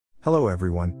Hello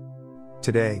everyone.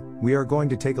 Today, we are going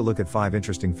to take a look at 5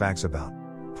 interesting facts about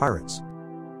pirates.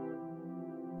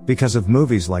 Because of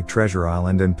movies like Treasure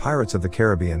Island and Pirates of the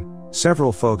Caribbean,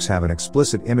 several folks have an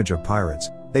explicit image of pirates.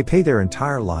 They pay their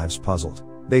entire lives puzzled,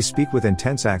 they speak with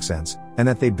intense accents, and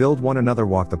that they build one another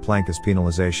walk the plank as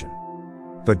penalization.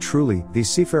 But truly, these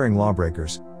seafaring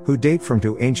lawbreakers, who date from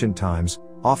to ancient times,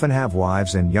 often have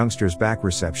wives and youngsters back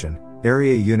reception,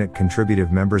 area unit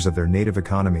contributive members of their native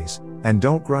economies, and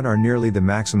don't grunt are nearly the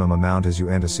maximum amount as you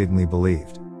antecedently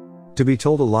believed. To be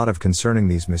told a lot of concerning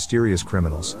these mysterious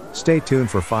criminals, stay tuned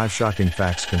for 5 shocking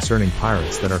facts concerning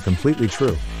pirates that are completely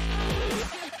true.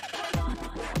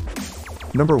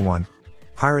 Number 1.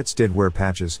 Pirates did wear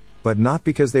patches, but not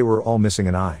because they were all missing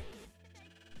an eye.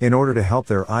 In order to help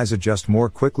their eyes adjust more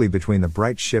quickly between the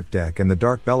bright ship deck and the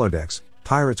dark below decks,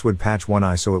 pirates would patch one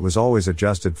eye so it was always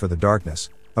adjusted for the darkness,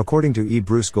 according to E.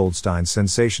 Bruce Goldstein's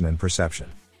Sensation and Perception.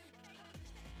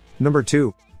 Number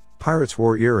 2. Pirates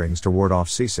wore earrings to ward off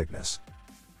seasickness.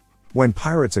 When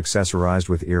pirates accessorized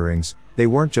with earrings, they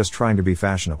weren't just trying to be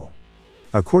fashionable.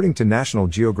 According to National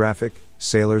Geographic,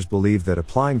 sailors believed that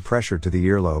applying pressure to the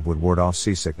earlobe would ward off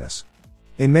seasickness.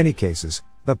 In many cases,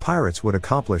 the pirates would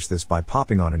accomplish this by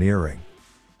popping on an earring.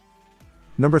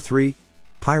 Number 3.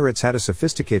 Pirates had a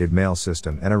sophisticated mail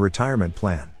system and a retirement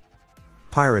plan.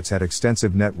 Pirates had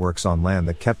extensive networks on land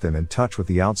that kept them in touch with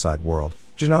the outside world,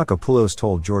 Giannakopoulos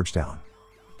told Georgetown.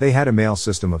 They had a mail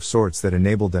system of sorts that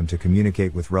enabled them to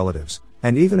communicate with relatives,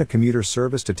 and even a commuter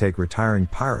service to take retiring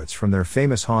pirates from their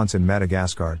famous haunts in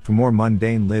Madagascar to more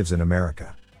mundane lives in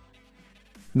America.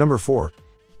 Number 4.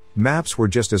 Maps were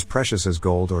just as precious as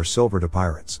gold or silver to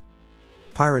pirates.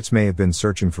 Pirates may have been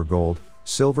searching for gold,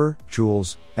 silver,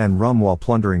 jewels, and rum while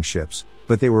plundering ships,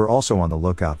 but they were also on the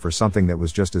lookout for something that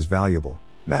was just as valuable: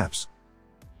 maps.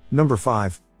 Number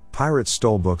 5. Pirates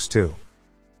stole books too.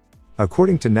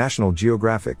 According to National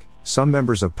Geographic, some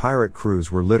members of pirate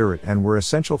crews were literate and were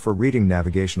essential for reading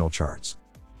navigational charts.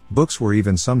 Books were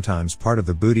even sometimes part of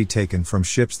the booty taken from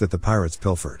ships that the pirates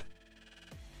pilfered.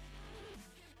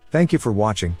 Thank you for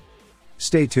watching.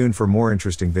 Stay tuned for more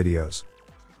interesting videos.